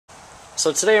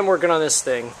So today I'm working on this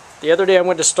thing. The other day I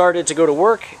went to start it to go to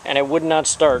work and it would not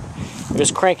start. It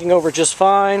was cranking over just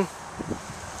fine,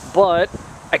 but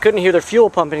I couldn't hear the fuel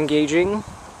pump engaging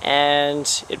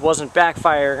and it wasn't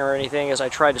backfiring or anything as I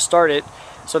tried to start it.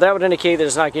 So that would indicate that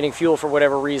it's not getting fuel for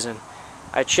whatever reason.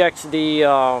 I checked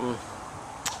the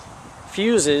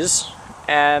fuses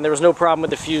and there was no problem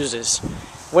with the fuses.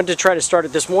 Went to try to start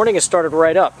it this morning, it started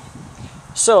right up.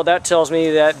 So that tells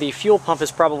me that the fuel pump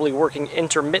is probably working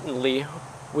intermittently,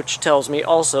 which tells me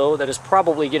also that it's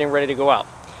probably getting ready to go out.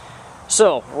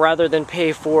 So rather than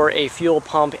pay for a fuel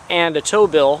pump and a tow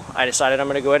bill, I decided I'm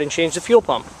going to go ahead and change the fuel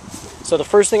pump. So the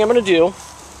first thing I'm going to do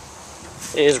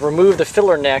is remove the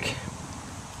filler neck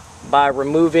by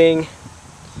removing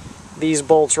these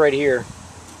bolts right here.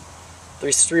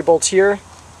 There's 3 bolts here.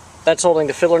 That's holding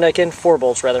the filler neck in. 4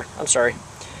 bolts rather. I'm sorry.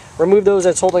 Remove those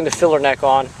that's holding the filler neck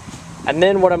on. And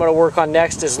then what I'm going to work on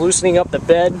next is loosening up the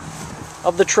bed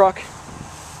of the truck.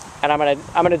 And I'm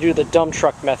going to do the dump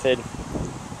truck method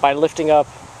by lifting up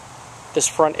this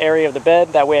front area of the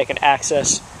bed. That way I can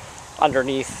access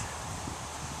underneath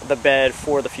the bed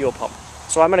for the fuel pump.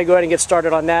 So I'm going to go ahead and get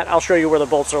started on that. I'll show you where the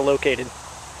bolts are located.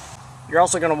 You're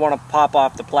also going to want to pop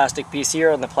off the plastic piece here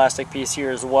and the plastic piece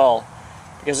here as well,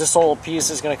 because this whole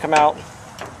piece is going to come out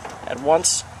at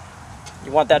once.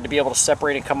 You want that to be able to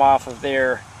separate and come off of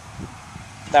there.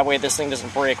 That way this thing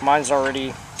doesn't break. Mine's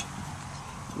already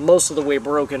most of the way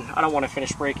broken. I don't want to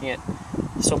finish breaking it.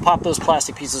 So pop those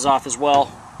plastic pieces off as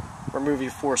well. Remove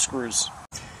your 4 screws.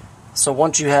 So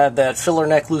once you have that filler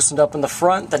neck loosened up in the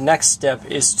front, the next step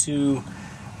is to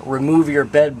remove your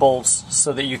bed bolts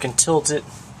so that you can tilt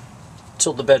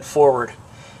the bed forward.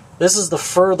 This is the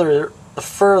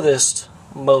furthest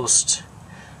most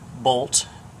bolt.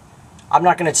 I'm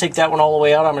not going to take that one all the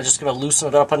way out. I'm just going to loosen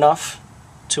it up enough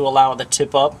to allow it to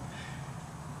tip up.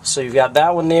 So you've got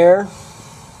that one there.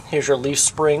 Here's your leaf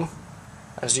spring,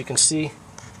 as you can see.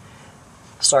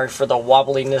 Sorry for the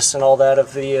wobbliness and all that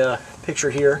of the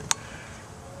picture here.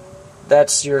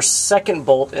 That's your second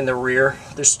bolt in the rear.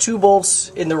 There's 2 bolts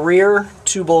in the rear,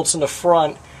 2 bolts in the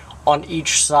front on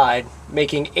each side,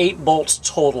 making 8 bolts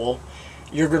total.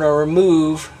 You're going to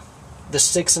remove the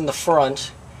 6 in the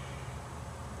front.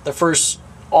 The first,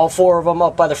 all 4 of them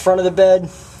up by the front of the bed,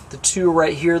 the 2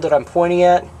 right here that I'm pointing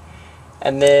at,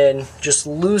 and then just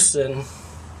loosen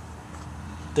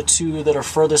the 2 that are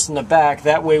furthest in the back.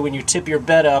 That way when you tip your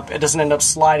bed up, it doesn't end up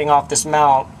sliding off this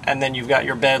mount and then you've got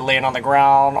your bed laying on the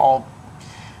ground all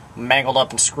mangled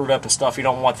up and screwed up and stuff. You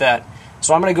don't want that.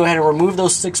 So I'm going to go ahead and remove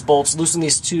those 6 bolts, loosen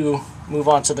these 2, move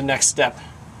on to the next step.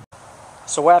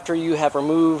 So after you have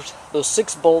removed those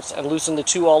 6 bolts and loosened the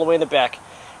 2 all the way in the back,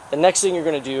 the next thing you're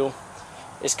going to do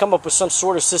is come up with some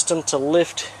sort of system to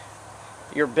lift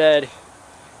your bed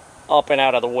up and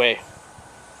out of the way.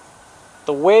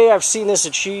 The way I've seen this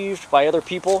achieved by other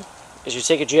people is you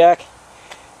take a jack,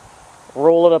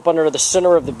 roll it up under the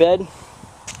center of the bed,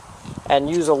 and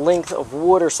use a length of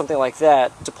wood or something like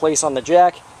that to place on the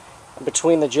jack, and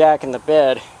between the jack and the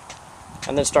bed,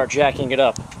 and then start jacking it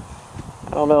up.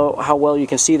 I don't know how well you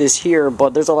can see this here,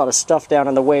 but there's a lot of stuff down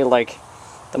in the way, like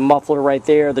the muffler right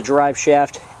there, the drive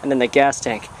shaft, and then the gas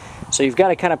tank. So you've got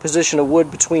to kind of position a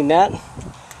wood between that.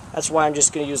 That's why I'm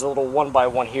just going to use a little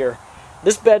 1x1 here.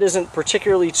 This bed isn't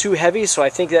particularly too heavy, so I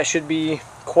think that should be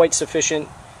quite sufficient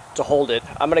to hold it.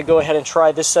 I'm going to go ahead and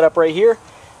try this setup right here,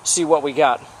 see what we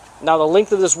got. Now the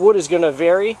length of this wood is going to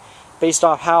vary based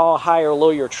off how high or low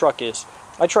your truck is.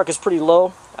 My truck is pretty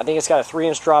low. I think it's got a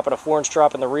 3-inch drop and a 4-inch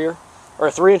drop in the rear, or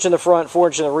a 3-inch in the front,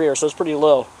 4-inch in the rear, so it's pretty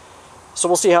low. So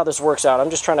we'll see how this works out.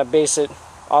 I'm just trying to base it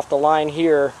off the line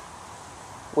here,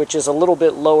 which is a little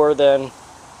bit lower than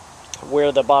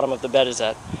where the bottom of the bed is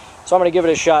at. So I'm going to give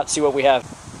it a shot, see what we have.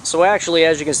 So actually,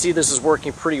 as you can see, this is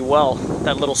working pretty well,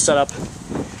 that little setup.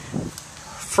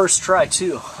 First try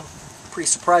too. I'm pretty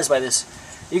surprised by this.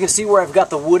 You can see where I've got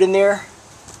the wood in there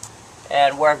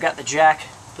and where I've got the jack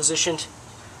positioned.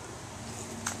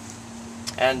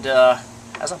 And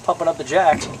as I'm pumping up the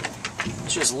jack,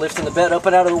 it's just lifting the bed up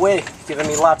and out of the way, giving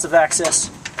me lots of access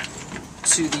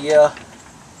to the,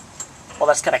 well,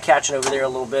 that's kind of catching over there a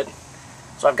little bit.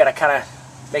 So I've got to kind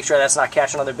of make sure that's not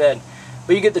catching on the bed.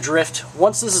 But you get the drift.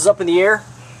 Once this is up in the air,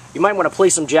 you might want to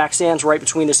place some jack stands right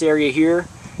between this area here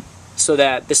so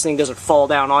that this thing doesn't fall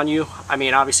down on you. I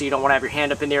mean, obviously you don't want to have your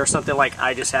hand up in there or something like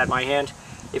I just had my hand.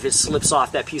 If it slips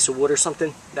off that piece of wood or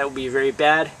something, that would be very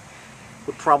bad.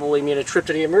 Would probably mean a trip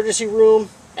to the emergency room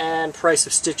and price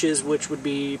of stitches, which would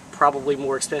be probably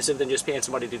more expensive than just paying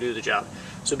somebody to do the job.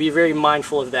 So be very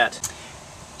mindful of that.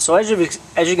 So as you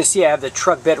can see, I have the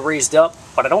truck bed raised up,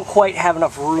 but I don't quite have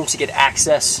enough room to get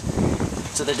access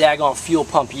to the daggone fuel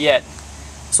pump yet.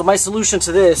 So my solution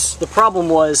to this, the problem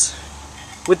was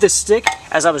with this stick,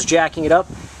 as I was jacking it up,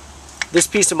 this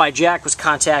piece of my jack was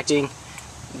contacting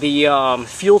the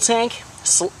fuel tank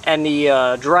and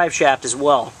the drive shaft as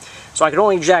well. So I could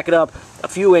only jack it up a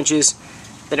few inches,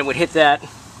 then it would hit that,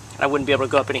 and I wouldn't be able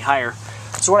to go up any higher.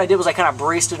 So what I did was I kind of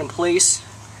braced it in place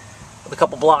with a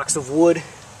couple blocks of wood,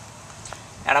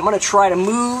 and I'm going to try to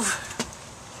move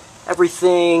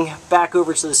everything back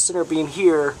over to the center beam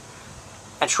here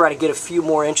and try to get a few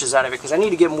more inches out of it, because I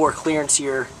need to get more clearance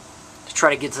here to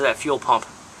try to get to that fuel pump.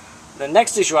 The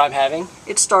next issue I'm having,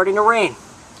 it's starting to rain.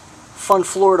 Fun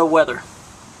Florida weather.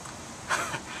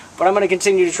 But I'm going to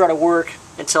continue to try to work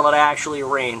until it actually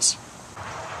rains.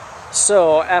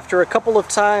 So after a couple of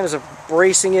times of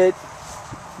bracing it,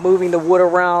 moving the wood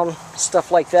around,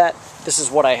 stuff like that, this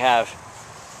is what I have.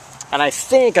 And I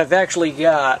think I've actually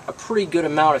got a pretty good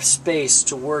amount of space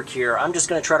to work here. I'm just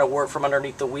going to try to work from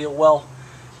underneath the wheel well,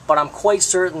 but I'm quite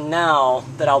certain now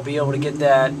that I'll be able to get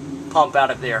that pump out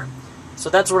of there. So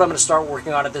that's what I'm going to start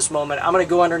working on at this moment. I'm going to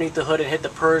go underneath the hood and hit the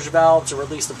purge valve to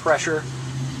release the pressure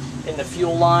in the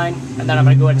fuel line, and then I'm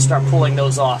going to go ahead and start pulling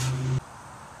those off.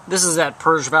 This is that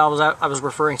purge valve I was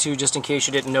referring to, just in case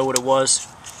you didn't know what it was.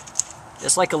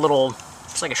 It's like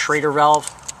a Schrader valve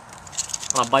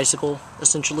on a bicycle,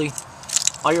 essentially.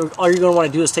 All you're going to want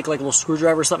to do is take like a little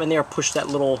screwdriver or something in there, push that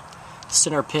little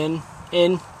center pin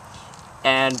in,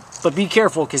 but be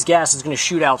careful because gas is going to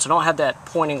shoot out, so don't have that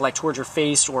pointing like towards your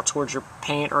face or towards your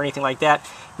paint or anything like that.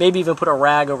 Maybe even put a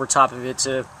rag over top of it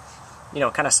to,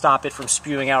 kind of stop it from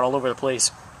spewing out all over the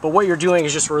place. But what you're doing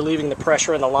is just relieving the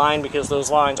pressure in the line, because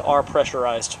those lines are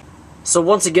pressurized. So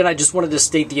once again, I just wanted to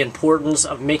state the importance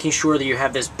of making sure that you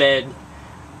have this bed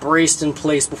braced in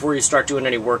place before you start doing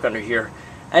any work under here.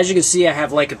 As you can see, I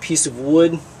have like a piece of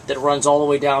wood that runs all the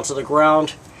way down to the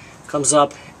ground, comes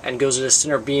up and goes to the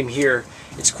center beam here.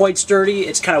 It's quite sturdy.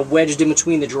 It's kind of wedged in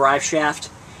between the drive shaft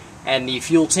and the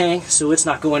fuel tank, so it's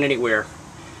not going anywhere.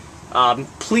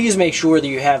 Please make sure that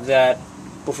you have that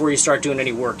before you start doing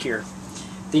any work here.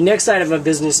 The next item of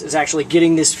business is actually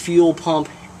getting this fuel pump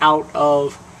out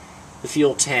of the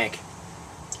fuel tank.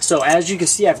 So as you can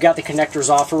see, I've got the connectors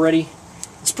off already.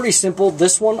 It's pretty simple.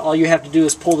 This one, all you have to do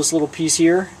is pull this little piece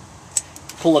here,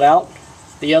 pull it out.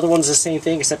 The other one's the same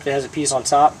thing, except it has a piece on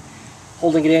top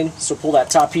holding it in, so pull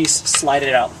that top piece, slide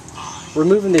it out.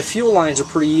 Removing the fuel lines are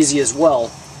pretty easy as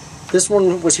well. This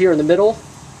one was here in the middle.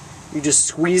 You just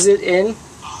squeeze it in,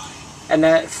 and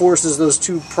that forces those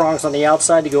two prongs on the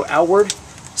outside to go outward.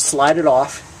 Slide it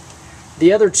off.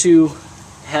 The other two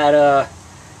had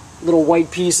little white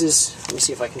pieces. Let me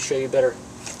see if I can show you better.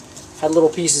 Had little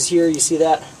pieces here, you see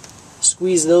that?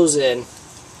 Squeeze those in,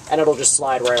 and it'll just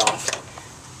slide right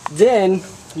off. Then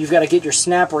you've got to get your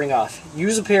snap ring off.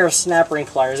 Use a pair of snap ring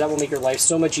pliers. That will make your life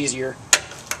so much easier.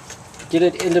 Get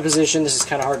it into position. This is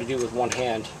kind of hard to do with one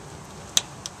hand.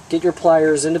 Get your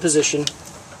pliers into position,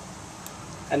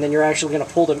 and then you're actually going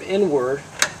to pull them inward.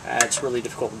 It's really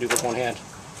difficult to do with one hand.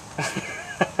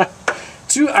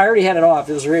 I already had it off.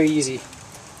 It was very easy.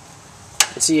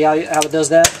 Let's see how it does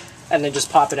that, and then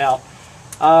just pop it out.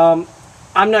 I'm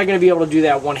not going to be able to do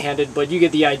that one-handed, but you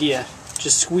get the idea.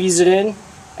 Just squeeze it in,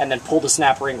 and then pull the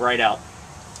snap ring right out.